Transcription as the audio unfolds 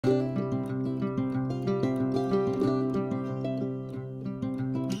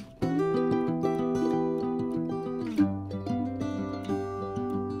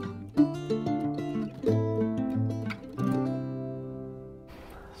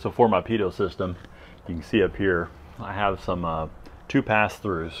So for my pitot system, you can see up here, I have some 2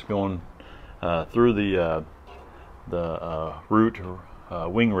 pass-throughs going through the root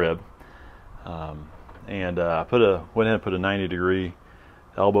wing rib, and I went ahead and put a 90-degree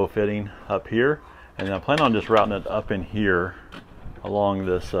elbow fitting up here, and I plan on just routing it up in here along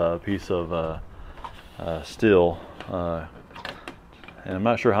this piece of steel, and I'm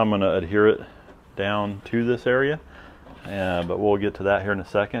not sure how I'm going to adhere it down to this area. But we'll get to that here in a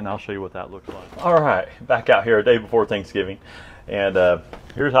second. I'll show you what that looks like. All right, back out here a day before Thanksgiving, and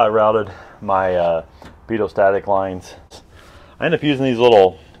here's how I routed my Pitot-Static lines. I end up using these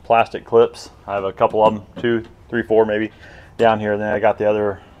little plastic clips. I have a couple of them, 2, 3, 4 maybe, down here. And then I got the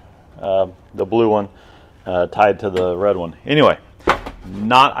other, the blue one, tied to the red one. Anyway,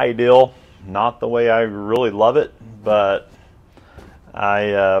 not ideal, not the way I really love it, but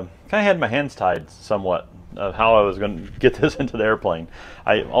I kind of had my hands tied somewhat of how I was going to get this into the airplane.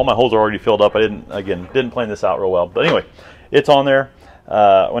 All my holes are already filled up. I didn't plan this out real well. But anyway, it's on there.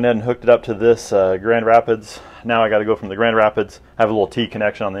 Went ahead and hooked it up to this Grand Rapids. Now I got to go from the Grand Rapids, have a little T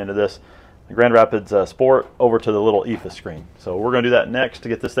connection on the end of this, the Grand Rapids Sport over to the little EFA screen. So we're going to do that next to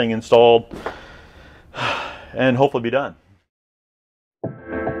get this thing installed and hopefully be done.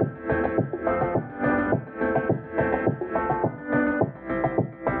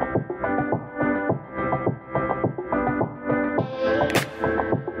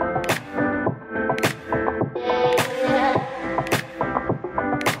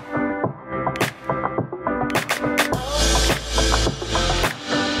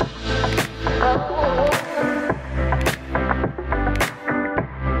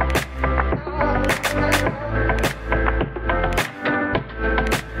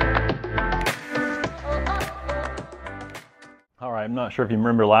 I'm not sure if you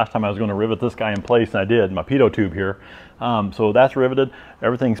remember last time I was going to rivet this guy in place, and I did, my pitot tube here. So that's riveted.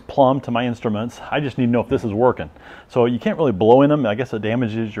 Everything's plumbed to my instruments. I just need to know if this is working. So you can't really blow in them. I guess it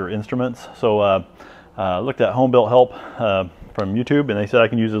damages your instruments. So looked at home built help from YouTube, and they said I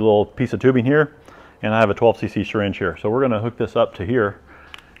can use a little piece of tubing here, and I have a 12cc syringe here. So we're going to hook this up to here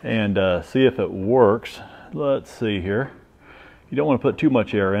and see if it works. Let's see here. You don't want to put too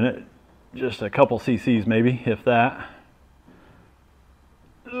much air in it. Just a couple cc's maybe, if that.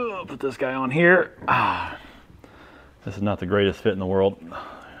 Put this guy on here. This is not the greatest fit in the world.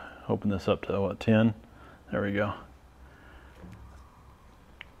 Open this up to what, 10? There we go.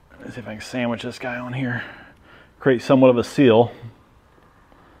 Let's see if I can sandwich this guy on here. Create somewhat of a seal.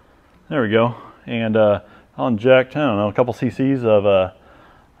 There we go. And I'll inject, I don't know, a couple cc's of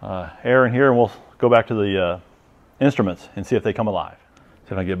air in here, and we'll go back to the instruments and see if they come alive. See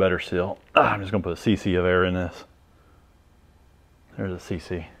if I can get a better seal. I'm just going to put a cc of air in this. There's a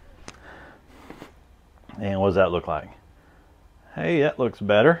cc. And what does that look like? Hey, that looks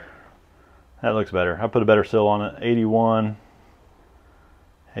better. That looks better. I put a better seal on it. 81,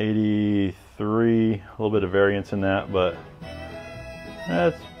 83, a little bit of variance in that, but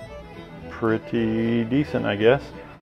that's pretty decent, I guess.